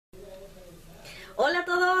Hola a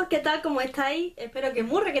todos, ¿qué tal? ¿Cómo estáis? Espero que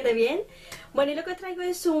muy requete bien. Bueno, y lo que os traigo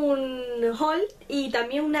es un haul y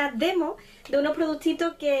también una demo de unos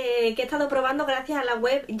productitos que he estado probando gracias a la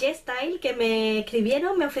web YesStyle, que me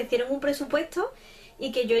escribieron, me ofrecieron un presupuesto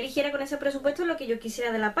y que yo eligiera con ese presupuesto lo que yo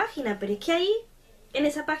quisiera de la página. Pero es que ahí, en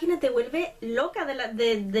esa página, te vuelve loca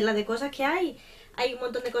de cosas que hay. Hay un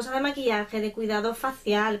montón de cosas de maquillaje, de cuidado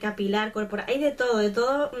facial, capilar, corporal, hay de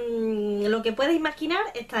todo, lo que puedas imaginar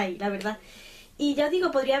está ahí, la verdad. Y ya os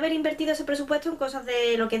digo, podría haber invertido ese presupuesto en cosas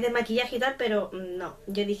de lo que es de maquillaje y tal, pero no.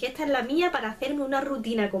 Yo dije, esta es la mía para hacerme una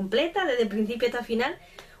rutina completa, desde el principio hasta el final,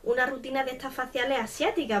 una rutina de estas faciales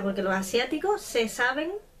asiáticas, porque los asiáticos se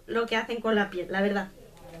saben lo que hacen con la piel, la verdad.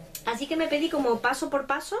 Así que me pedí como paso por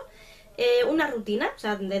paso una rutina, o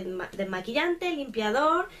sea, desmaquillante,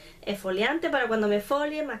 limpiador, exfoliante para cuando me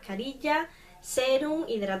folie, mascarilla, serum,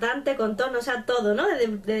 hidratante, contorno, o sea, todo, ¿no?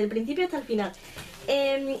 Desde el principio hasta el final.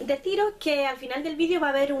 Deciros que al final del vídeo va a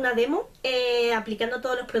haber una demo aplicando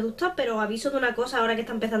todos los productos, pero aviso de una cosa ahora que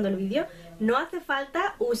está empezando el vídeo: no hace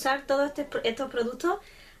falta usar todos estos productos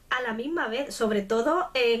a la misma vez, sobre todo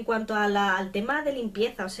en cuanto a al tema de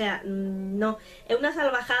limpieza. O sea, no, es una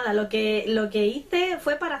salvajada. Lo que hice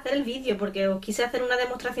fue para hacer el vídeo, porque os quise hacer una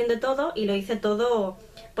demostración de todo y lo hice todo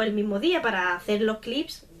por el mismo día para hacer los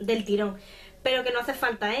clips del tirón. Pero que no hace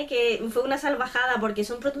falta, que fue una salvajada, porque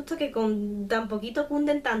son productos que con tan poquito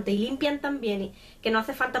cunden tanto y limpian tan bien, y que no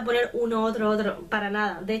hace falta poner uno, otro, para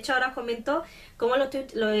nada. De hecho, ahora os comento cómo lo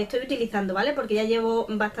estoy utilizando, ¿vale? Porque ya llevo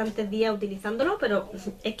bastantes días utilizándolo, pero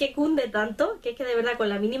es que cunde tanto, que es que de verdad con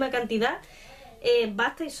la mínima cantidad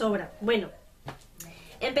basta y sobra. Bueno,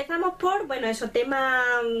 empezamos por, bueno, eso, tema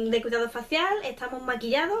de cuidado facial. Estamos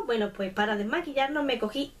maquillados. Bueno, pues para desmaquillarnos me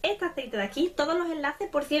cogí este aceite de aquí. Todos los enlaces,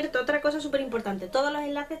 por cierto, otra cosa súper importante, todos los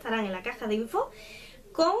enlaces estarán en la caja de info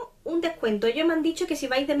con un descuento. Ellos me han dicho que si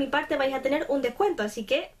vais de mi parte vais a tener un descuento, así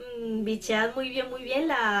que bichead muy bien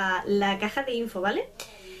la caja de info, ¿vale?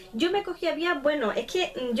 Yo me cogí, bueno, es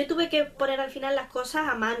que yo tuve que poner al final las cosas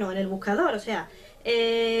a mano en el buscador, o sea,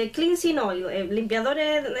 cleansing oil,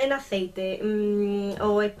 limpiadores en aceite,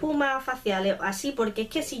 o espumas faciales, así, porque es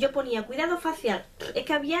que si yo ponía cuidado facial, es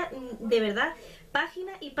que había de verdad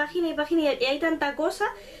página y hay tanta cosa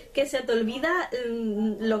que se te olvida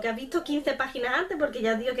lo que has visto 15 páginas antes, porque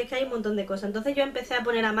ya os digo que es que hay un montón de cosas. Entonces yo empecé a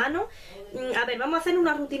poner a mano. A ver, vamos a hacer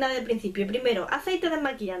una rutina del principio. Primero, aceite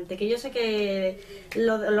desmaquillante, que yo sé que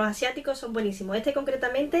los asiáticos son buenísimos. Este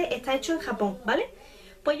concretamente está hecho en Japón, ¿vale?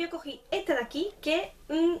 Pues yo cogí este de aquí, que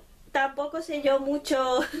tampoco sé yo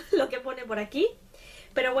mucho lo que pone por aquí,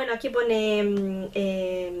 pero bueno, aquí pone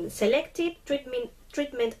Selective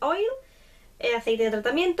Treatment Oil, aceite de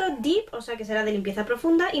tratamiento, Deep, o sea que será de limpieza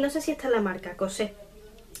profunda, y no sé si esta es la marca, Cosé.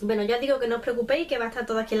 Bueno, ya os digo que no os preocupéis, que va a estar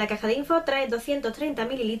todo aquí en la caja de info. Trae 230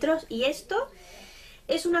 mililitros y esto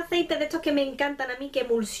es un aceite de estos que me encantan a mí, que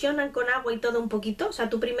emulsionan con agua y todo un poquito. O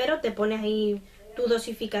sea, tú primero te pones ahí tu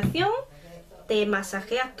dosificación, te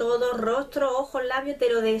masajeas todo, rostro, ojos, labios,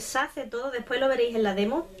 te lo deshace todo, después lo veréis en la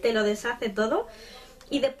demo, te lo deshace todo.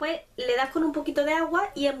 Y después le das con un poquito de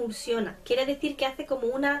agua y emulsiona. Quiere decir que hace como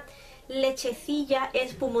una lechecilla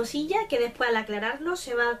espumosilla, que después al aclararlo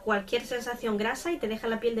se va cualquier sensación grasa y te deja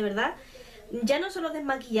la piel de verdad ya no solo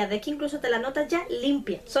desmaquillada, es que incluso te la notas ya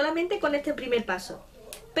limpia, solamente con este primer paso.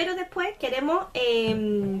 Pero después queremos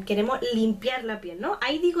limpiar la piel, ¿no?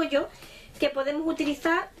 Ahí digo yo que podemos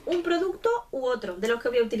utilizar un producto u otro de los que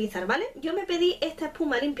voy a utilizar, ¿vale? Yo me pedí esta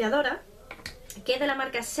espuma limpiadora, que es de la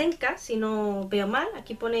marca Senka, si no veo mal,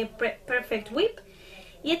 aquí pone Perfect Whip.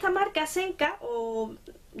 Y esta marca Senka, o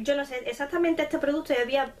yo no sé exactamente este producto, y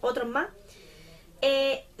había otros más,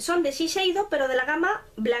 son de Shiseido, pero de la gama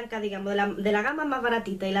blanca, digamos, de la gama más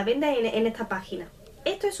baratita, y la venden en esta página.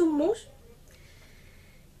 Esto es un mousse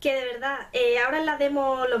que de verdad, ahora en la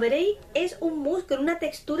demo lo veréis, es un mousse con una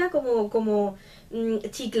textura como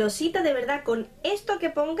chiclosita, de verdad. Con esto que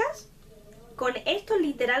pongas, con esto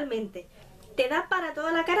literalmente te da para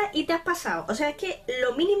toda la cara y te has pasado. O sea, es que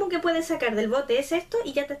lo mínimo que puedes sacar del bote es esto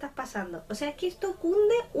y ya te estás pasando. O sea, es que esto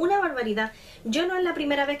cunde una barbaridad. Yo no es la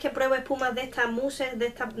primera vez que pruebo espumas de estas mousses, de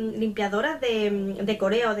estas limpiadoras de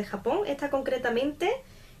Corea o de Japón. Esta concretamente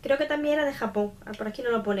creo que también era de Japón. Por aquí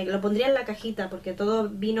no lo pone, lo pondría en la cajita, porque todo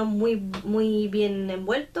vino muy bien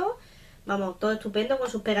envuelto. Vamos, todo estupendo,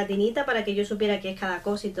 con sus pegatinitas para que yo supiera qué es cada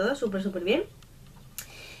cosa y todo, súper bien.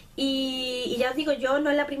 Y ya os digo, yo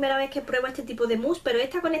no es la primera vez que pruebo este tipo de mousse, pero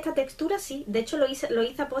esta con esta textura sí. De hecho lo hice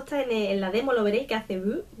aposta en la demo, lo veréis, que hace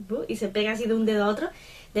y se pega así de un dedo a otro.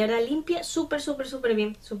 De verdad limpia súper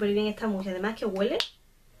bien esta mousse. Además que huele,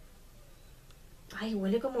 ay,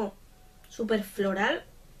 huele como súper floral.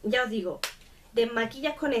 Ya os digo,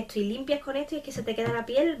 desmaquillas con esto y limpias con esto y es que se te queda la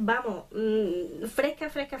piel, vamos, fresca,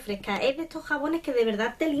 fresca, fresca. Es de estos jabones que de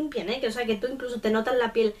verdad te limpian, ¿eh? Que, o sea, que tú incluso te notas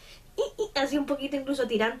la piel así un poquito incluso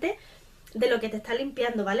tirante de lo que te está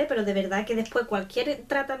limpiando, ¿vale? Pero de verdad que después cualquier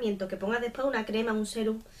tratamiento que pongas después, una crema, un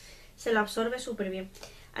serum, se lo absorbe súper bien.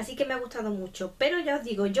 Así que me ha gustado mucho. Pero ya os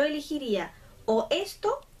digo, yo elegiría o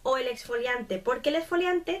esto o el exfoliante, porque el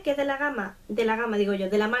exfoliante, que es de la gama digo yo,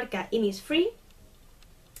 de la marca Innisfree,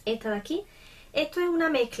 esta de aquí, esto es una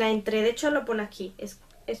mezcla entre, de hecho lo pone aquí,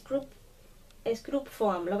 Scrub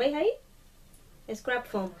Foam, ¿lo veis ahí? Scrub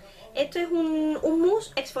Foam. Esto es un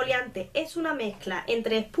mousse exfoliante, es una mezcla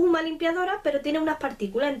entre espuma limpiadora, pero tiene unas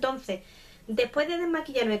partículas. Entonces, después de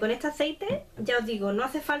desmaquillarme con este aceite, ya os digo, no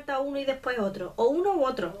hace falta uno y después otro, o uno u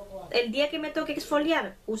otro. El día que me toque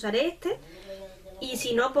exfoliar, usaré este, y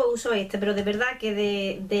si no, pues uso este. Pero de verdad que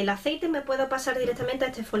del aceite me puedo pasar directamente a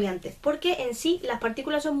este exfoliante, porque en sí las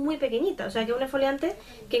partículas son muy pequeñitas, o sea que es un exfoliante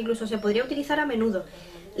que incluso se podría utilizar a menudo.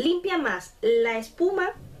 Limpia más la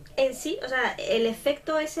espuma en sí, o sea, el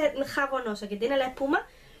efecto ese jabonoso que tiene la espuma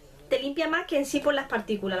te limpia más que en sí por las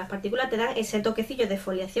partículas. Las partículas te dan ese toquecillo de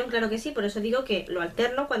exfoliación, claro que sí, por eso digo que lo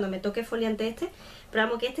alterno cuando me toque exfoliante este. Pero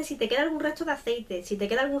vamos, que este, si te queda algún resto de aceite, si te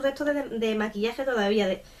queda algún resto de maquillaje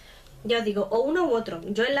todavía, ya os digo, o uno u otro.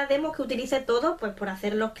 Yo en la demo que utilicé todo, pues por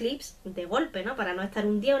hacer los clips de golpe, ¿no? Para no estar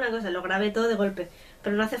un día una cosa, lo grabé todo de golpe.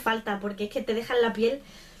 Pero no hace falta, porque es que te dejan la piel,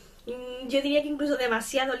 yo diría que incluso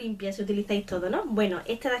demasiado limpia si utilizáis todo, ¿no? Bueno,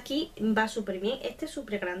 este de aquí va súper bien, este es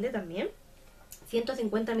súper grande también,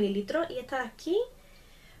 150 mililitros, y esta de aquí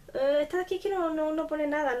es que no pone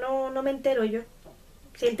nada, no me entero yo.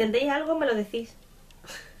 Si entendéis algo me lo decís.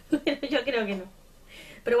 Pero yo creo que no.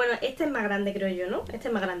 Pero bueno, este es más grande, creo yo, ¿no? Este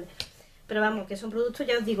es más grande. Pero vamos, que son productos,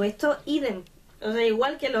 ya os digo, esto idem. O sea,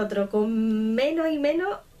 igual que el otro, con menos y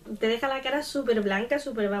menos, te deja la cara súper blanca,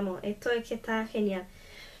 súper, vamos, esto es que está genial.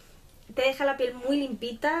 Te deja la piel muy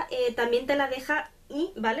limpita, también te la deja,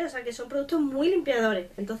 ¿vale? O sea, que son productos muy limpiadores.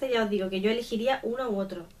 Entonces ya os digo que yo elegiría uno u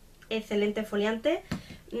otro. Excelente exfoliante.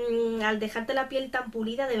 Al dejarte la piel tan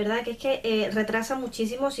pulida, de verdad que es que retrasa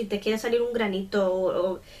muchísimo si te quiere salir un granito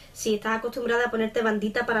o si estás acostumbrada a ponerte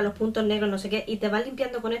bandita para los puntos negros, no sé qué, y te vas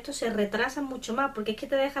limpiando con esto, se retrasa mucho más porque es que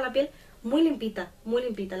te deja la piel muy limpita,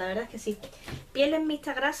 la verdad es que sí. Pieles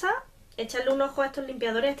mixta grasa, echarle un ojo a estos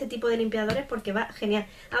limpiadores, a este tipo de limpiadores, porque va genial.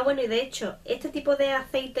 Ah, bueno, y de hecho, este tipo de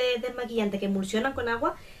aceite desmaquillante que emulsionan con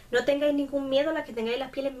agua, no tengáis ningún miedo a las que tengáis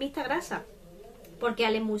las pieles mixta grasa, porque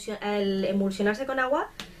al emulsionarse con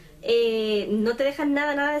agua no te dejan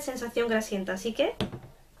nada de sensación grasienta, así que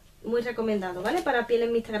muy recomendado, ¿vale? Para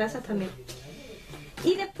pieles mixtas grasas también.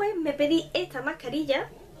 Y después me pedí esta mascarilla,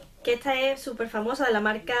 que esta es súper famosa, de la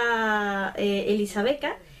marca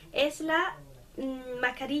Elisabetta. Es la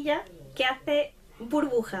mascarilla que hace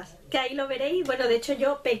burbujas, que ahí lo veréis. Bueno, de hecho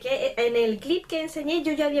yo pequé, en el clip que enseñé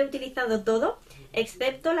yo ya había utilizado todo,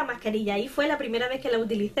 excepto la mascarilla. Ahí fue la primera vez que la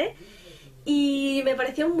utilicé y me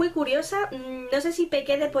pareció muy curiosa. No sé si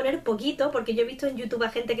pequé de poner poquito, porque yo he visto en YouTube a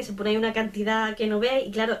gente que se pone ahí una cantidad que no ve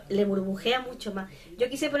y claro, le burbujea mucho más. Yo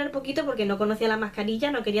quise poner poquito porque no conocía la mascarilla,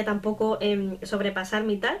 no quería tampoco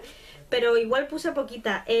sobrepasarme y tal, pero igual puse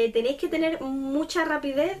poquita. Tenéis que tener mucha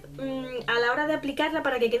rapidez a la hora de aplicarla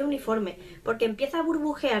para que quede uniforme, porque empieza a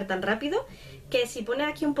burbujear tan rápido que si pones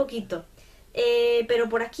aquí un poquito, pero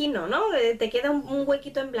por aquí no, te queda un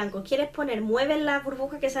huequito en blanco, quieres poner, mueves las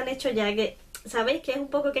burbujas que se han hecho ya, que sabéis que es un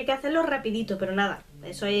poco que hay que hacerlo rapidito, pero nada,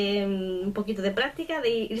 eso es un poquito de práctica, de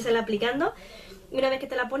irsela aplicando, y una vez que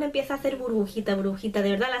te la pones empieza a hacer burbujita,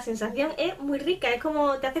 de verdad la sensación es muy rica, es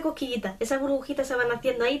como te hace cosquillitas, esas burbujitas se van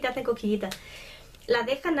haciendo ahí y te hacen cosquillitas. Las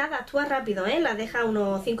deja nada, actúa rápido, las deja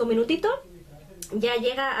unos 5 minutitos, ya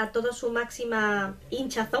llega a toda su máxima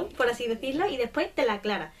hinchazón, por así decirlo, y después te la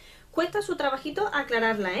aclara. Cuesta su trabajito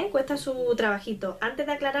aclararla, cuesta su trabajito. Antes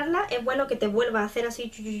de aclararla es bueno que te vuelva a hacer así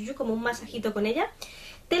como un masajito con ella.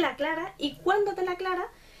 Te la aclara y cuando te la aclara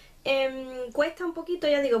cuesta un poquito,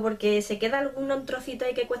 ya digo, porque se queda algún trocito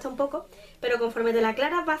ahí que cuesta un poco, pero conforme te la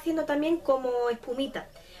aclaras va haciendo también como espumita.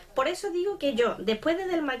 Por eso digo que yo, después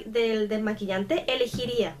del desmaquillante,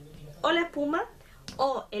 elegiría o la espuma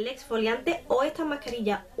o el exfoliante o esta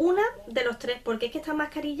mascarilla, una de los tres, porque es que esta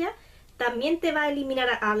mascarilla también te va a eliminar,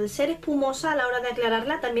 al ser espumosa a la hora de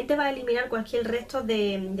aclararla, también te va a eliminar cualquier resto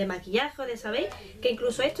de maquillaje, ¿sabéis? Que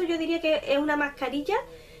incluso esto yo diría que es una mascarilla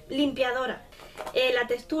limpiadora. La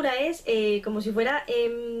textura es como si fuera...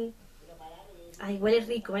 ay, huele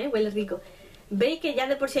rico, huele rico. Veis que ya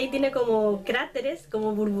de por sí ahí tiene como cráteres,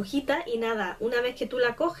 como burbujitas y nada. Una vez que tú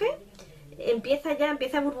la coges,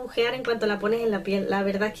 empieza a burbujear en cuanto la pones en la piel. La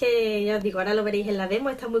verdad es que, ya os digo, ahora lo veréis en la demo,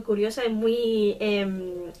 está muy curiosa, es muy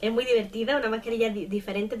divertida, una mascarilla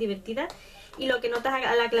diferente, divertida. Y lo que notas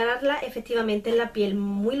al aclararla, efectivamente, es la piel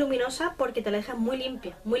muy luminosa porque te la dejas muy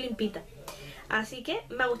limpia, muy limpita. Así que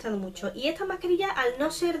me ha gustado mucho. Y esta mascarilla, al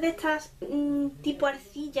no ser de estas tipo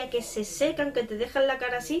arcilla que se secan, que te dejan la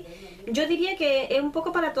cara así, yo diría que es un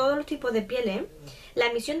poco para todos los tipos de piel, ¿eh?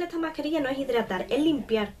 La misión de esta mascarilla no es hidratar, es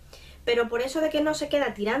limpiar. Pero por eso de que no se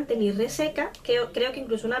queda tirante ni reseca, que creo que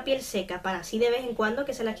incluso una piel seca, para así de vez en cuando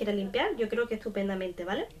que se la quiera limpiar, yo creo que estupendamente,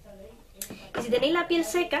 ¿vale? Y si tenéis la piel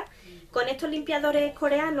seca, con estos limpiadores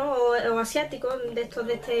coreanos o asiáticos, de estos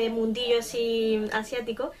de este mundillo así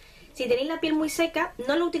asiático, si tenéis la piel muy seca,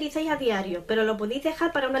 no lo utilicéis a diario, pero lo podéis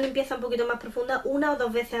dejar para una limpieza un poquito más profunda 1 o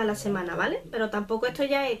 2 veces a la semana, ¿vale? Pero tampoco esto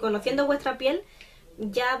ya es, conociendo vuestra piel,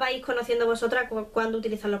 ya vais conociendo vosotras cuándo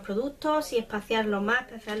utilizar los productos, si espaciarlos más,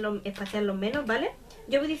 espaciarlos menos, ¿vale?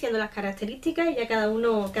 Yo voy diciendo las características y ya cada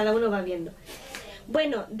uno va viendo.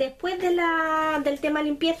 Bueno, después del tema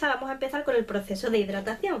limpieza vamos a empezar con el proceso de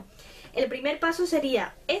hidratación. El primer paso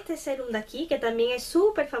sería este serum de aquí, que también es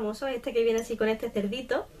súper famoso, este que viene así con este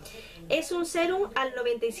cerdito. Es un serum al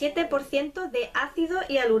 97% de ácido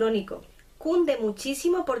hialurónico. Cunde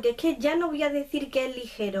muchísimo porque es que ya no voy a decir que es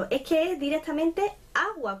ligero, es que es directamente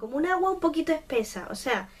agua, como un agua un poquito espesa. O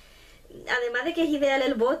sea, además de que es ideal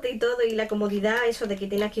el bote y todo y la comodidad, eso de que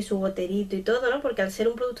tiene aquí su goterito y todo, ¿no? Porque al ser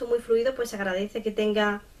un producto muy fluido, pues se agradece que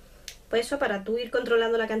tenga, pues eso, para tú ir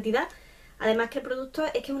controlando la cantidad. Además que el producto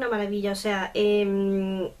es que es una maravilla, o sea,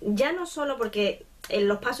 ya no solo porque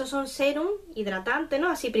los pasos son serum, hidratante, ¿no?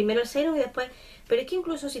 Así primero el serum y después... Pero es que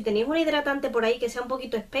incluso si tenéis una hidratante por ahí que sea un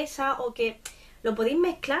poquito espesa o que lo podéis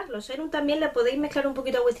mezclar, los serum también le podéis mezclar un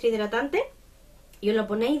poquito a vuestro hidratante y os lo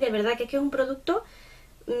ponéis, de verdad que es un producto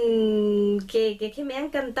que me ha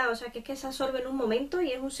encantado, o sea, que es que se absorbe en un momento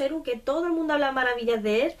y es un serum que todo el mundo habla maravillas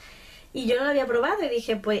de él y yo no lo había probado y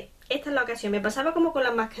dije, pues... Esta es la ocasión, me pasaba como con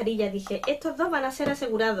las mascarillas, dije, estos dos van a ser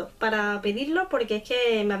asegurados para pedirlos porque es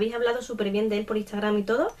que me habéis hablado súper bien de él por Instagram y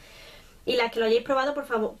todo. Y las que lo hayáis probado, por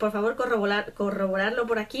favor corroborarlo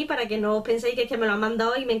por aquí para que no os penséis que es que me lo han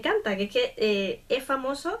mandado y me encanta, que es que es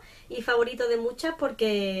famoso y favorito de muchas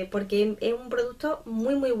porque es un producto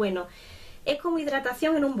muy muy bueno. Es como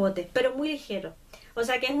hidratación en un bote, pero muy ligero. O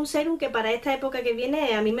sea que es un serum que para esta época que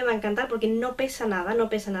viene a mí me va a encantar porque no pesa nada, no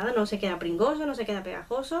se queda pringoso, no se queda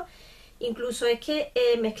pegajoso. Incluso es que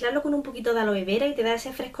mezclarlo con un poquito de aloe vera y te da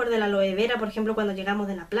ese frescor de la aloe vera, por ejemplo, cuando llegamos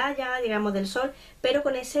de la playa, llegamos del sol, pero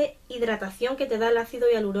con esa hidratación que te da el ácido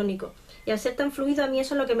hialurónico. Y al ser tan fluido, a mí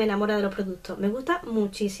eso es lo que me enamora de los productos. Me gusta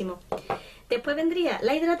muchísimo. Después vendría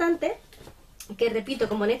la hidratante, que repito,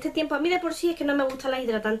 como en este tiempo, a mí de por sí es que no me gustan las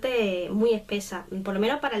hidratantes muy espesas, por lo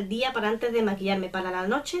menos para el día, para antes de maquillarme, para la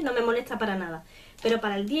noche no me molesta para nada, pero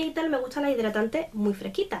para el día y tal me gustan las hidratantes muy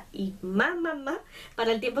fresquitas y más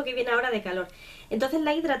para el tiempo que viene ahora de calor. Entonces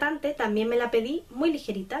la hidratante también me la pedí muy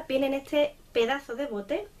ligerita, viene en este pedazo de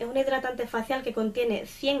bote, es un hidratante facial que contiene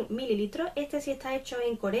 100 mililitros, este sí está hecho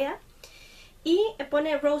en Corea y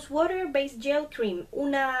pone Rose Water Base Gel Cream,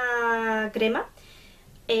 una crema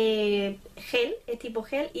gel, es tipo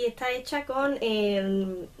gel y está hecha con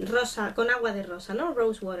rosa, con agua de rosa, ¿no?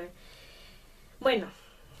 Rose water. Bueno,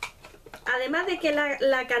 además de que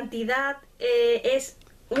la cantidad es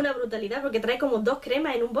una brutalidad porque trae como 2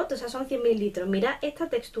 cremas en un bote, o sea, son 100 mililitros. Mirad esta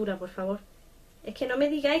textura, por favor. Es que no me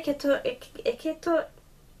digáis que esto es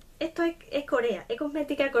Corea, es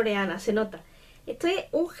cosmética coreana, se nota. Esto es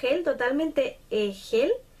un gel totalmente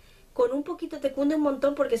gel. Con un poquito te cunde un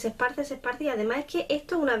montón porque se esparce y además es que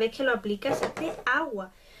esto una vez que lo aplicas se hace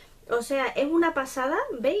agua. O sea, es una pasada,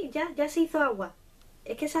 ¿veis? Ya se hizo agua.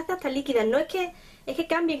 Es que se hace hasta líquida, no es que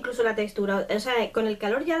cambia incluso la textura. O sea, con el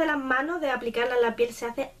calor ya de las manos de aplicarla en la piel se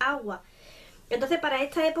hace agua. Entonces para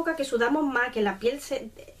esta época que sudamos más, que la piel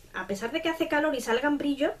a pesar de que hace calor y salgan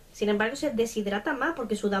brillos, sin embargo se deshidrata más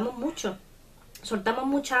porque sudamos mucho. Soltamos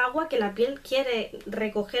mucha agua que la piel quiere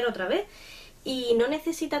recoger otra vez. Y no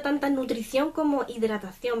necesita tanta nutrición como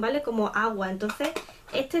hidratación, ¿vale? Como agua. Entonces,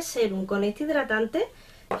 este serum con este hidratante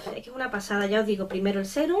es que es una pasada, ya os digo, primero el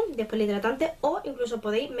serum, después el hidratante o incluso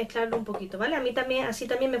podéis mezclarlo un poquito, ¿vale? A mí también, así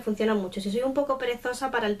también me funciona mucho. Si soy un poco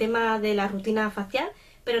perezosa para el tema de la rutina facial,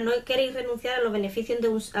 pero no queréis renunciar a los beneficios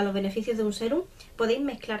de un serum, podéis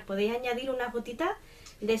mezclar, podéis añadir unas gotitas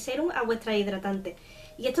de serum a vuestra hidratante.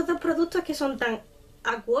 Y estos dos productos que son tan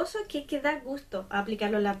acuosos que da gusto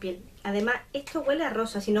aplicarlo en la piel. Además, esto huele a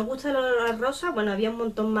rosa. Si no os gusta el olor a rosa, bueno, había un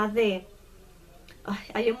montón más de...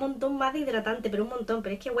 hay un montón más de hidratante, pero un montón.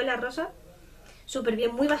 Pero es que huele a rosa súper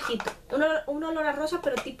bien, muy bajito. Un olor a rosa,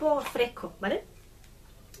 pero tipo fresco, ¿vale?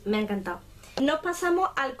 Me ha encantado. Nos pasamos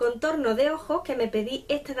al contorno de ojos, que me pedí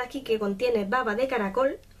este de aquí que contiene baba de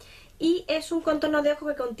caracol. Y es un contorno de ojos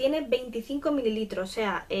que contiene 25 mililitros, o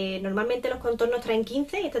sea, normalmente los contornos traen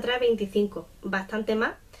 15 y este trae 25, bastante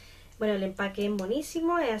más. Bueno, el empaque es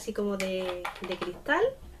buenísimo, es así como de cristal.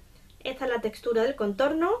 Esta es la textura del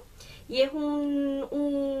contorno y es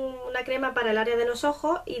una crema para el área de los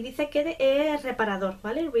ojos y dice que es reparador,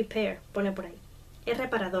 ¿vale? Repair, pone por ahí. Es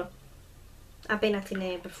reparador. Apenas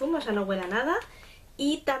tiene perfume, o sea, no huele a nada.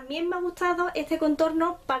 Y también me ha gustado este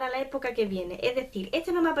contorno para la época que viene. Es decir,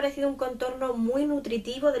 este no me ha parecido un contorno muy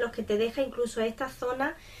nutritivo, de los que te deja incluso esta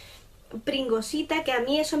zona pringosita, que a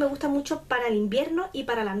mí eso me gusta mucho para el invierno y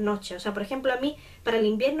para las noches. O sea, por ejemplo, a mí para el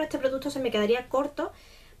invierno este producto se me quedaría corto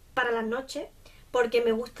para las noches, porque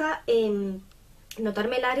me gusta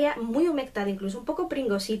notarme el área muy humectada, incluso un poco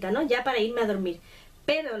pringosita, ¿no? Ya para irme a dormir.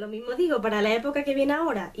 Pero lo mismo digo para la época que viene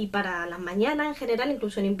ahora y para las mañanas en general,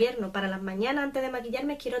 incluso en invierno, para las mañanas antes de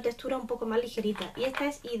maquillarme quiero textura un poco más ligerita y esta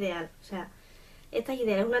es ideal, o sea, esta es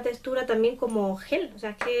ideal, es una textura también como gel, o sea,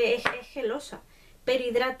 es que es gelosa, pero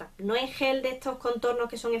hidrata, no es gel de estos contornos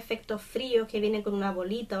que son efectos fríos, que vienen con una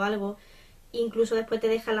bolita o algo, incluso después te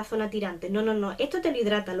deja la zona tirante, no, no, no, esto te lo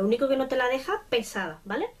hidrata, lo único que no te la deja pesada,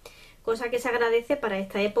 ¿vale? Cosa que se agradece para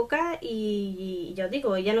esta época y ya os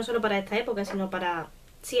digo, ya no solo para esta época, sino para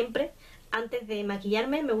siempre. Antes de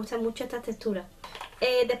maquillarme me gustan mucho estas texturas.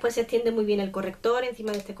 Después se extiende muy bien el corrector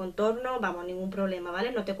encima de este contorno, vamos, ningún problema,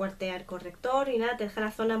 ¿vale? No te cuartea el corrector ni nada, te deja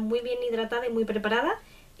la zona muy bien hidratada y muy preparada.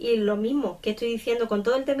 Y lo mismo que estoy diciendo con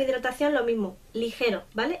todo el tema de hidratación, lo mismo, ligero,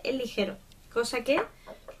 ¿vale? Es ligero, cosa que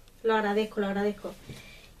lo agradezco, lo agradezco.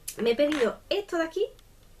 Me he pedido esto de aquí,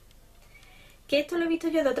 que esto lo he visto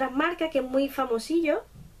yo de otras marcas, que es muy famosillo,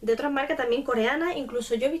 de otras marcas también coreanas,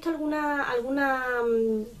 incluso yo he visto alguna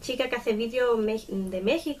chica que hace vídeos de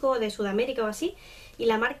México, de Sudamérica o así, y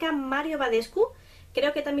la marca Mario Badescu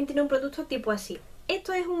creo que también tiene un producto tipo así.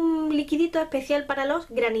 Esto es un liquidito especial para los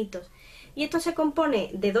granitos, y esto se compone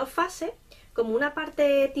de dos fases, como una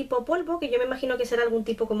parte tipo polvo, que yo me imagino que será algún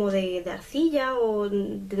tipo como de arcilla, o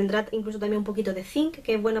tendrá incluso también un poquito de zinc,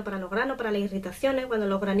 que es bueno para los granos, para las irritaciones, cuando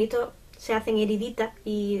los granitos se hacen heriditas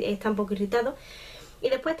y están un poco irritados. Y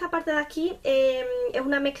después esta parte de aquí es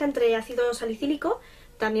una mezcla entre ácido salicílico,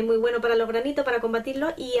 también muy bueno para los granitos, para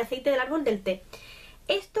combatirlos, y aceite del árbol del té.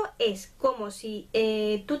 Esto es como si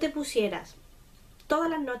tú te pusieras todas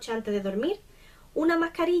las noches antes de dormir una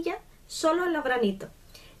mascarilla solo en los granitos.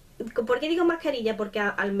 ¿Por qué digo mascarilla? Porque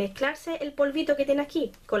al mezclarse el polvito que tiene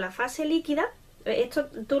aquí con la fase líquida, esto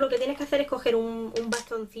tú lo que tienes que hacer es coger un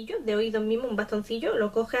bastoncillo, de oídos mismo, un bastoncillo,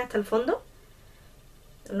 lo coges hasta el fondo,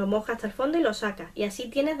 lo mojas hasta el fondo y lo sacas. Y así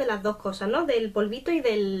tienes de las dos cosas, ¿no? Del polvito y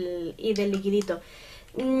del liquidito.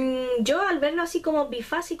 Yo al verlo así como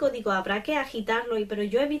bifásico digo, habrá que agitarlo, pero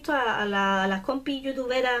yo he visto a las compis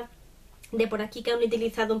youtuberas de por aquí que han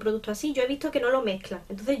utilizado un producto así, yo he visto que no lo mezclan.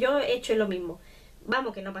 Entonces yo he hecho lo mismo.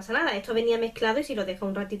 Vamos, que no pasa nada, esto venía mezclado y si lo dejo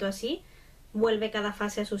un ratito así, vuelve cada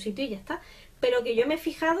fase a su sitio y ya está. Pero que yo me he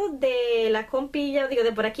fijado de las compis, ya os digo,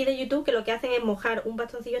 de por aquí de YouTube, que lo que hacen es mojar un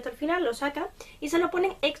bastoncillo hasta el final, lo sacan y se lo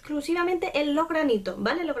ponen exclusivamente en los granitos,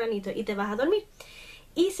 ¿vale? Los granitos, y te vas a dormir.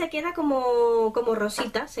 Y se queda como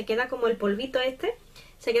rosita, se queda como el polvito este,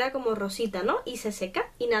 se queda como rosita, ¿no? Y se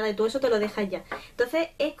seca y nada, y todo eso te lo dejas ya. Entonces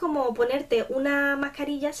es como ponerte una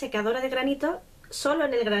mascarilla secadora de granitos solo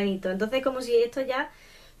en el granito. Entonces como si esto ya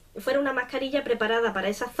fuera una mascarilla preparada para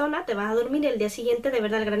esa zona, te vas a dormir y el día siguiente de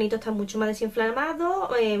verdad el granito está mucho más desinflamado,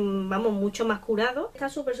 vamos, mucho más curado. Está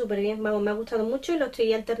súper bien, vamos, me ha gustado mucho y lo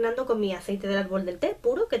estoy alternando con mi aceite del árbol del té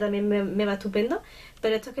puro, que también me va estupendo,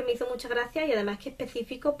 pero esto es que me hizo mucha gracia y además que es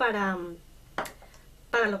específico para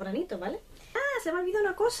los granitos, ¿vale? Ah, se me ha olvidado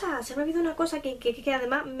una cosa que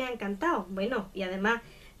además me ha encantado. Bueno, y además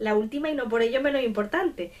la última y no por ello menos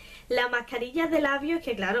importante, la mascarilla de labios,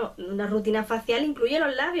 que claro, una rutina facial incluye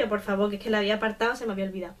los labios, por favor, que es que la había apartado, se me había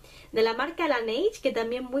olvidado. De la marca Laneige, que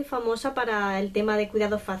también es muy famosa para el tema de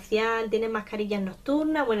cuidado facial, tiene mascarillas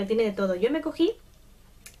nocturnas, bueno, tiene de todo. Yo me cogí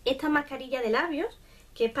esta mascarilla de labios,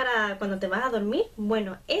 que es para cuando te vas a dormir.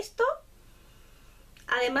 Bueno, esto,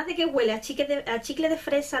 además de que huele a chicle de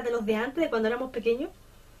fresa de los de antes, de cuando éramos pequeños,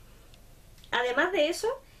 además de eso,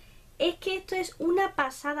 es que esto es una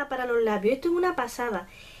pasada para los labios, esto es una pasada.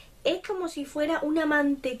 Es como si fuera una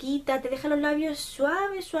mantequita, te deja los labios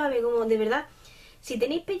suave, como de verdad. Si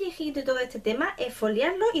tenéis pellejito y todo este tema,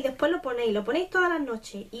 esfoliarlo y después lo ponéis todas las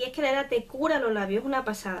noches. Y es que la verdad te cura los labios, es una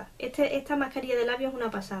pasada. Esta mascarilla de labios es una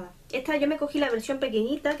pasada. Esta yo me cogí la versión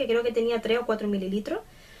pequeñita, que creo que tenía 3 o 4 mililitros.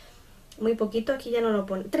 Muy poquito, aquí ya no lo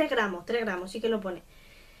pone. 3 gramos, sí que lo pone.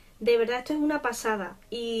 De verdad esto es una pasada.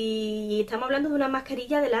 Y estamos hablando de una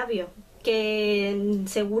mascarilla de labios. que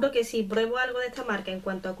seguro que si pruebo algo de esta marca en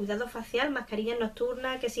cuanto a cuidado facial, mascarillas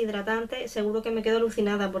nocturnas, que es hidratante, seguro que me quedo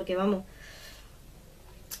alucinada porque vamos,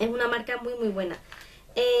 es una marca muy muy buena.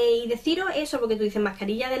 Y deciros eso porque tú dices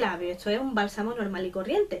mascarilla de labio, esto es un bálsamo normal y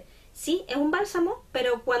corriente. Sí, es un bálsamo,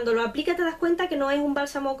 pero cuando lo aplicas te das cuenta que no es un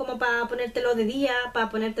bálsamo como para ponértelo de día, para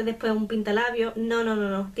ponerte después un pintalabio. No, no, no,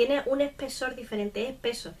 no. Tiene un espesor diferente, es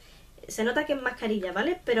espeso. Se nota que es mascarilla,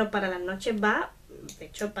 ¿vale? Pero para las noches va, de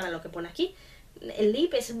hecho, para lo que pone aquí. El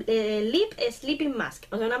lip sleeping mask,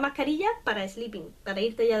 o sea, una mascarilla para sleeping, para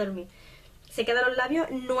irte ya a dormir. Se quedan los labios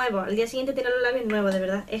nuevos, al día siguiente tiene los labios nuevos, de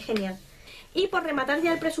verdad, es genial. Y por rematar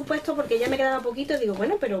ya el presupuesto, porque ya me quedaba poquito, digo,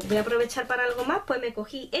 bueno, pero voy a aprovechar para algo más, pues me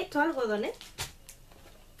cogí estos algodones,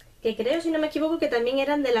 que creo, si no me equivoco, que también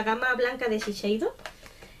eran de la gama blanca de Shiseido.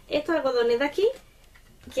 Estos algodones de aquí,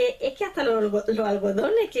 que es que hasta los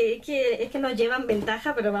algodones, es que nos llevan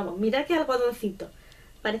ventaja, pero vamos, mira qué algodoncitos.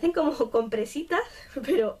 Parecen como compresitas,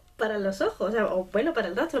 pero para los ojos, o sea, o bueno, para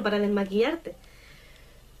el rostro, para desmaquillarte.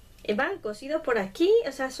 Van cosidos por aquí,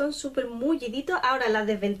 o sea, son súper mulliditos. Ahora, las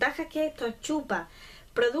desventajas que esto chupa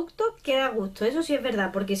producto que da gusto, eso sí es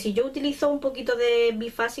verdad, porque si yo utilizo un poquito de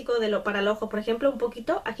bifásico para los ojos, por ejemplo, un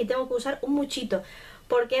poquito, aquí tengo que usar un muchito.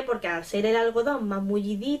 ¿Por qué? Porque al ser el algodón más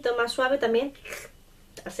mullidito, más suave, también,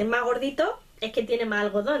 al ser más gordito, es que tiene más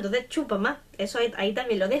algodón, entonces chupa más. Eso ahí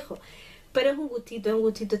también lo dejo. Pero es un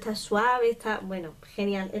gustito, está suave, está, bueno,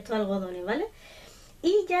 genial, estos algodones, ¿vale?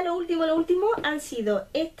 Y ya lo último han sido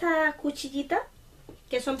estas cuchillitas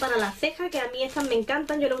que son para las cejas, que a mí estas me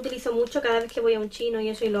encantan, yo las utilizo mucho cada vez que voy a un chino y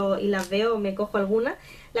eso y las veo, me cojo algunas,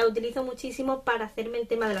 las utilizo muchísimo para hacerme el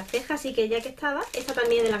tema de las cejas, así que ya que estaba, esta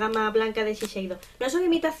también es de la gama blanca de Shiseido. No son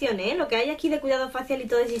imitaciones, ¿eh? Lo que hay aquí de cuidado facial y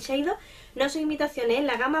todo de Shiseido no son imitaciones, es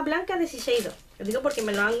la gama blanca de Shiseido. Lo digo porque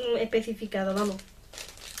me lo han especificado, vamos.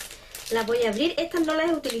 Las voy a abrir, estas no las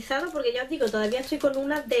he utilizado porque ya os digo, todavía estoy con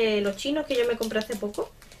unas de los chinos que yo me compré hace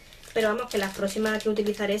poco. Pero vamos, que las próximas que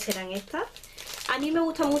utilizaré serán estas. A mí me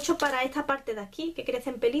gusta mucho para esta parte de aquí, que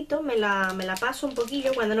crecen pelitos, me la paso un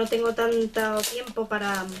poquillo cuando no tengo tanto tiempo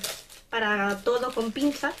para todo con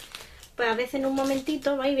pinzas. Pues a veces en un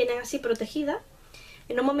momentito, ¿no? Y vienen así protegidas.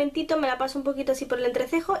 En un momentito me la paso un poquito así por el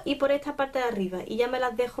entrecejo y por esta parte de arriba. Y ya me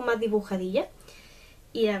las dejo más dibujadillas.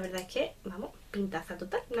 Y la verdad es que, vamos, pintaza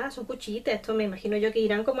total. Nada, son cuchillitas. Esto me imagino yo que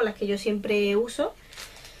irán como las que yo siempre uso.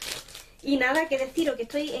 Y nada, que deciros que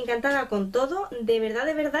estoy encantada con todo. De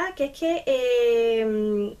verdad, que es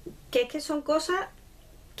que son cosas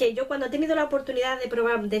que yo cuando he tenido la oportunidad de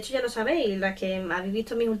probar, de hecho ya lo sabéis, las que habéis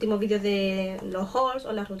visto mis últimos vídeos de los hauls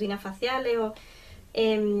o las rutinas faciales,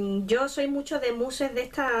 yo soy mucho de muses de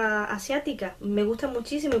estas asiáticas, me gustan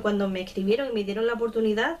muchísimo y cuando me escribieron y me dieron la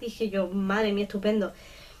oportunidad dije yo, madre mía, estupendo.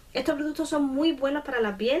 Estos productos son muy buenos para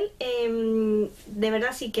la piel, de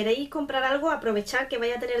verdad si queréis comprar algo aprovechad que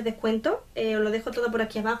vaya a tener descuento, os lo dejo todo por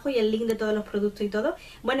aquí abajo y el link de todos los productos y todo.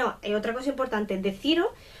 Bueno, otra cosa importante, deciros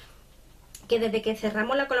que desde que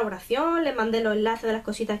cerramos la colaboración, les mandé los enlaces de las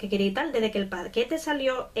cositas que quería y tal, desde que el paquete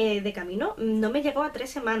salió de camino, no me llegó a 3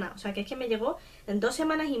 semanas, o sea que es que me llegó en 2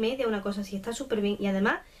 semanas y media, una cosa así, está súper bien. Y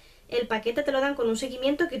además el paquete te lo dan con un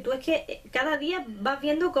seguimiento que tú es que cada día vas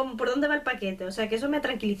viendo por dónde va el paquete, o sea que eso me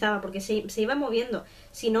tranquilizaba porque se iba moviendo,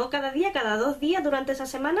 si no cada día, cada 2 días durante esa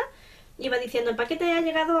semana iba diciendo el paquete ha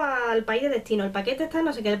llegado al país de destino, el paquete está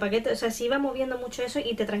no sé qué, el paquete, o sea, se iba moviendo mucho eso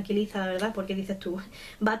y te tranquiliza, la verdad, porque dices tú,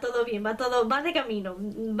 va todo bien, va de camino,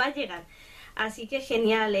 va a llegar. Así que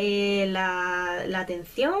genial, la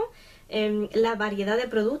atención, la variedad de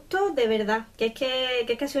productos, de verdad, que es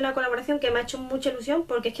que ha sido una colaboración que me ha hecho mucha ilusión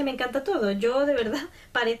porque es que me encanta todo. Yo de verdad,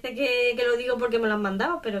 parece que lo digo porque me lo han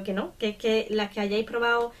mandado, pero que no, que es que las que hayáis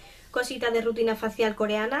probado cositas de rutina facial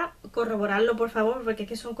coreana, corroborarlo por favor, porque es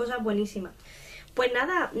que son cosas buenísimas. Pues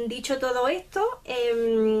nada, dicho todo esto,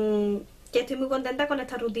 que estoy muy contenta con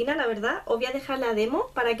esta rutina, la verdad. Os voy a dejar la demo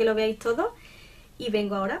para que lo veáis todo y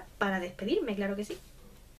vengo ahora para despedirme, claro que sí.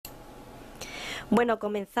 Bueno,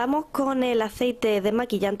 comenzamos con el aceite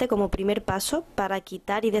desmaquillante como primer paso para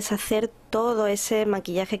quitar y deshacer todo ese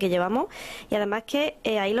maquillaje que llevamos. Y además que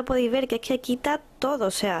ahí lo podéis ver que es que quita todo,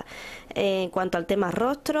 o sea, en cuanto al tema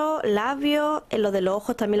rostro, labios, en lo de los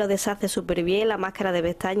ojos también lo deshace súper bien, la máscara de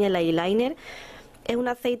pestañas, el eyeliner. Es un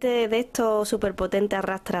aceite de estos súper potente,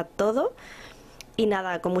 arrastra todo. Y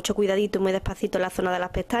nada, con mucho cuidadito y muy despacito en la zona de las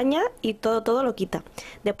pestañas y todo lo quita.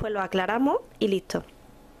 Después lo aclaramos y listo.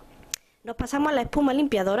 Nos pasamos a la espuma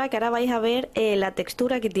limpiadora, que ahora vais a ver la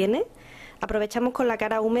textura que tiene. Aprovechamos con la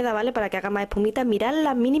cara húmeda, ¿vale? Para que haga más espumita. Mirad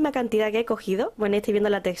la mínima cantidad que he cogido. Bueno, estoy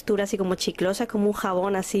viendo la textura así como chiclosa, es como un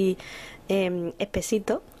jabón así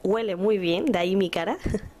espesito. Huele muy bien, de ahí mi cara.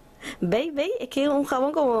 ¿Veis? ¿Veis? Es que es un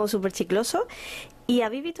jabón como súper chicloso. Y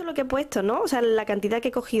habéis visto lo que he puesto, ¿no? O sea, la cantidad que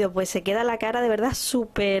he cogido, pues se queda la cara de verdad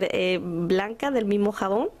súper blanca del mismo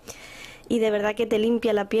jabón. Y de verdad que te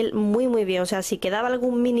limpia la piel muy muy bien. O sea, si quedaba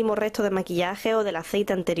algún mínimo resto de maquillaje o del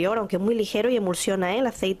aceite anterior, aunque es muy ligero y emulsiona, el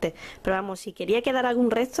aceite. Pero vamos, si quería quedar algún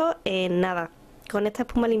resto, nada. Con esta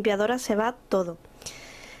espuma limpiadora se va todo.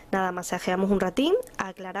 Nada, masajeamos un ratín,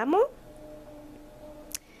 aclaramos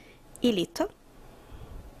y listo.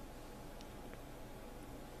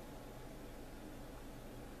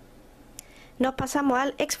 Nos pasamos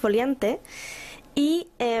al exfoliante y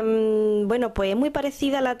bueno, pues es muy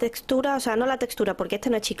parecida a la textura, o sea, no la textura porque este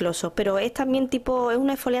no es chicloso, pero es también tipo, es un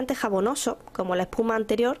exfoliante jabonoso como la espuma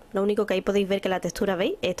anterior. Lo único que ahí podéis ver que la textura,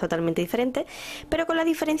 veis, es totalmente diferente, pero con la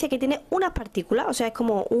diferencia que tiene unas partículas, o sea, es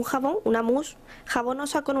como un jabón, una mousse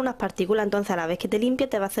jabonosa con unas partículas. Entonces a la vez que te limpia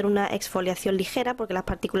te va a hacer una exfoliación ligera porque las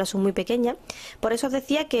partículas son muy pequeñas. Por eso os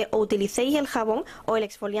decía que o utilicéis el jabón o el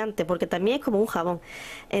exfoliante, porque también es como un jabón.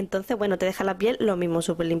 Entonces bueno, te deja la piel lo mismo,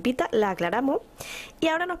 súper limpita. La aclaramos y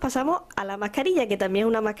ahora nos pasamos a la mascarilla, que también es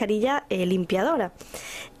una mascarilla limpiadora.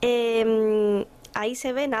 Ahí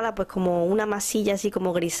se ve, nada, pues como una masilla así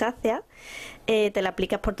como grisácea. Te la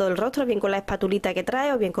aplicas por todo el rostro, bien con la espatulita que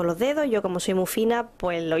trae o bien con los dedos. Yo, como soy muy fina,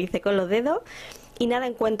 pues lo hice con los dedos. Y nada,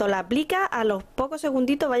 en cuanto la aplica, a los pocos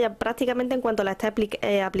segunditos, vaya, prácticamente en cuanto la esté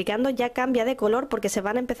aplicando, ya cambia de color porque se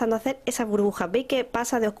van empezando a hacer esas burbujas. ¿Veis que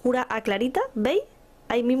pasa de oscura a clarita? ¿Veis?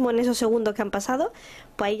 Ahí mismo en esos segundos que han pasado,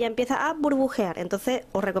 pues ahí ya empieza a burbujear. Entonces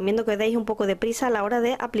os recomiendo que os deis un poco de prisa a la hora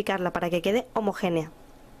de aplicarla para que quede homogénea.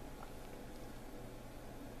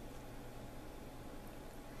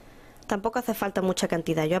 Tampoco hace falta mucha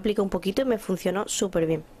cantidad, yo aplico un poquito y me funcionó súper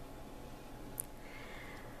bien.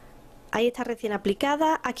 Ahí está recién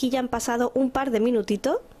aplicada, aquí ya han pasado un par de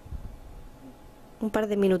minutitos. Un par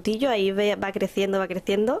de minutillos, ahí va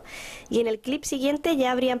creciendo y en el clip siguiente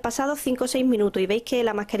ya habrían pasado 5 o 6 minutos y veis que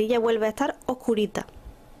la mascarilla vuelve a estar oscurita.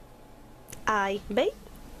 Ahí, ¿veis?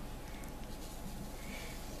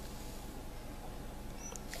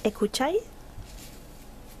 ¿Escucháis?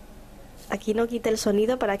 Aquí no quite el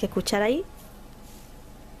sonido para que escucharais.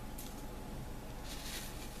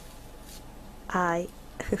 Ahí.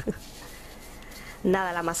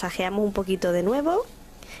 Nada, la masajeamos un poquito de nuevo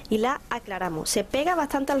y la aclaramos. Se pega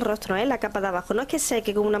bastante al rostro, la capa de abajo. No es que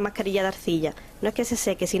seque con una mascarilla de arcilla, no es que se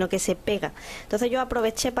seque, sino que se pega. Entonces yo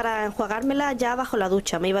aproveché para enjuagármela ya bajo la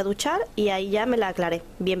ducha. Me iba a duchar y ahí ya me la aclaré.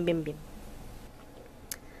 Bien, bien, bien.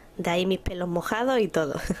 De ahí mis pelos mojados y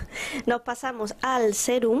todo. Nos pasamos al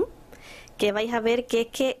serum, que vais a ver que es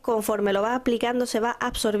que conforme lo vas aplicando se va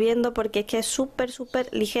absorbiendo porque es que es súper,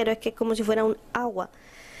 súper ligero. Es que es como si fuera un agua.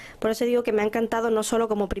 Por eso digo que me ha encantado no solo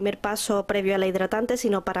como primer paso previo a la hidratante,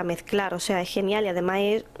 sino para mezclar. O sea, es genial y además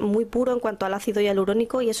es muy puro en cuanto al ácido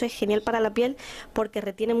hialurónico y eso es genial para la piel porque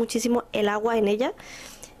retiene muchísimo el agua en ella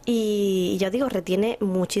y ya os digo, retiene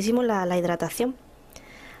muchísimo la hidratación.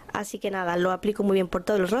 Así que nada, lo aplico muy bien por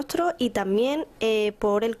todo el rostro y también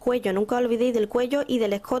por el cuello. Nunca os olvidéis del cuello y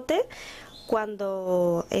del escote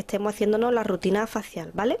cuando estemos haciéndonos la rutina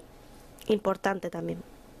facial, ¿vale? Importante también.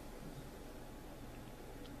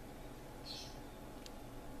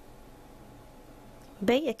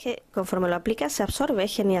 ¿Veis? Es que conforme lo aplicas se absorbe,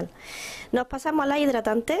 es genial. Nos pasamos a la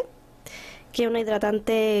hidratante, que una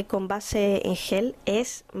hidratante con base en gel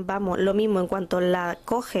es, vamos, lo mismo. En cuanto la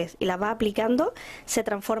coges y la vas aplicando, se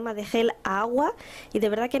transforma de gel a agua. Y de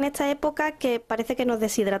verdad que en esta época que parece que nos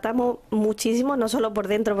deshidratamos muchísimo, no solo por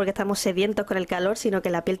dentro porque estamos sedientos con el calor, sino que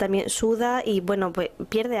la piel también suda y bueno, pues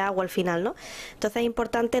pierde agua al final, ¿no? Entonces es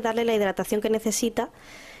importante darle la hidratación que necesita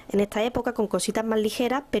en esta época con cositas más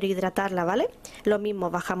ligeras, pero hidratarla, ¿vale? Lo mismo,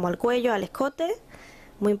 bajamos al cuello, al escote,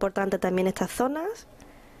 muy importante también estas zonas.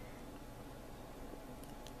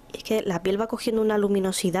 Es que la piel va cogiendo una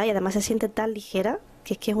luminosidad y además se siente tan ligera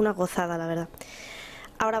que es una gozada, la verdad.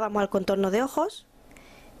 Ahora vamos al contorno de ojos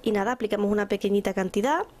y nada, aplicamos una pequeñita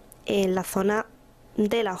cantidad en la zona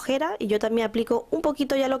de la ojera y yo también aplico un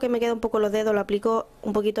poquito, ya lo que me queda un poco los dedos, lo aplico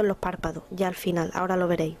un poquito en los párpados, ya al final, ahora lo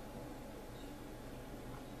veréis.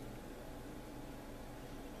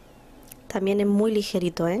 También es muy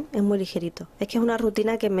ligerito, ¿eh? Es muy ligerito. Es que es una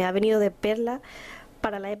rutina que me ha venido de perla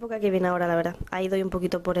para la época que viene ahora, la verdad. Ahí doy un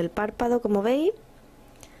poquito por el párpado, como veis.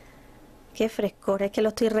 Qué frescor, es que lo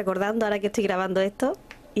estoy recordando ahora que estoy grabando esto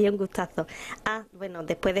y es un gustazo. Ah, bueno,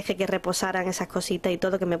 después dejé que reposaran esas cositas y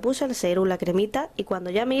todo que me puse, el serum, la cremita, y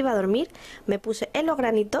cuando ya me iba a dormir me puse en los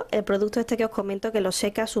granitos el producto este que os comento que lo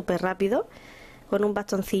seca súper rápido. Con un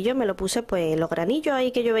bastoncillo me lo puse pues en los granillos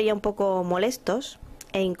ahí que yo veía un poco molestos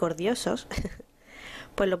e incordiosos.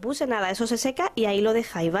 Pues lo puse, nada, eso se seca y ahí lo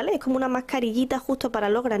dejáis, ¿vale? Es como una mascarillita justo para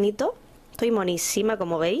los granitos. Estoy monísima,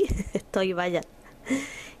 como veis. Estoy, vaya.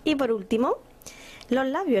 Y por último, los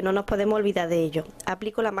labios, no nos podemos olvidar de ellos.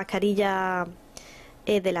 Aplico la mascarilla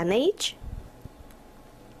de la Nage,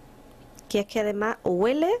 que es que además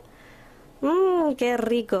huele... ¡Qué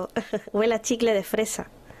rico! Huele a chicle de fresa.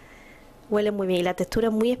 Huele muy bien y la textura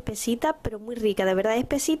es muy espesita, pero muy rica. De verdad es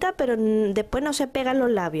espesita, pero después no se pegan los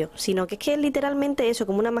labios, sino que es que es literalmente eso,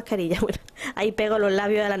 como una mascarilla. Bueno, ahí pego los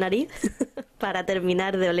labios a la nariz para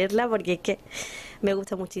terminar de olerla, porque es que me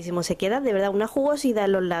gusta muchísimo. Se queda de verdad una jugosidad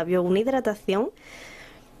en los labios, una hidratación,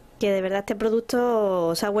 que de verdad este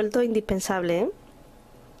producto se ha vuelto indispensable, ¿eh?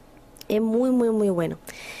 Es muy, muy, muy bueno.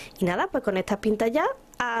 Y nada, pues con estas pintas ya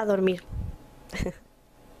a dormir.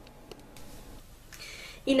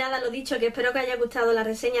 Y nada, lo dicho, que espero que os haya gustado la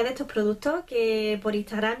reseña de estos productos, que por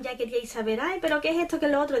Instagram ya queríais saber, ay, pero ¿qué es esto, qué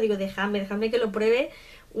es lo otro? Digo, dejadme que lo pruebe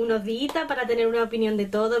unos días para tener una opinión de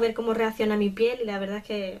todo, ver cómo reacciona mi piel, y la verdad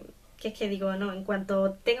es que digo, no, en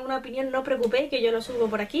cuanto tenga una opinión no os preocupéis, que yo lo subo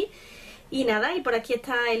por aquí. Y nada, y por aquí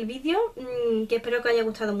está el vídeo, que espero que os haya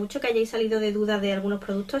gustado mucho, que hayáis salido de dudas de algunos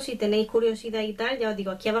productos. Si tenéis curiosidad y tal, ya os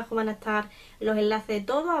digo, aquí abajo van a estar los enlaces de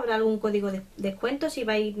todo, habrá algún código de descuento si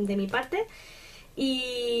vais de mi parte.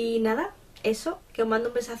 Y nada, eso, que os mando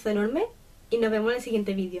un besazo enorme y nos vemos en el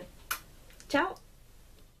siguiente vídeo. ¡Chao!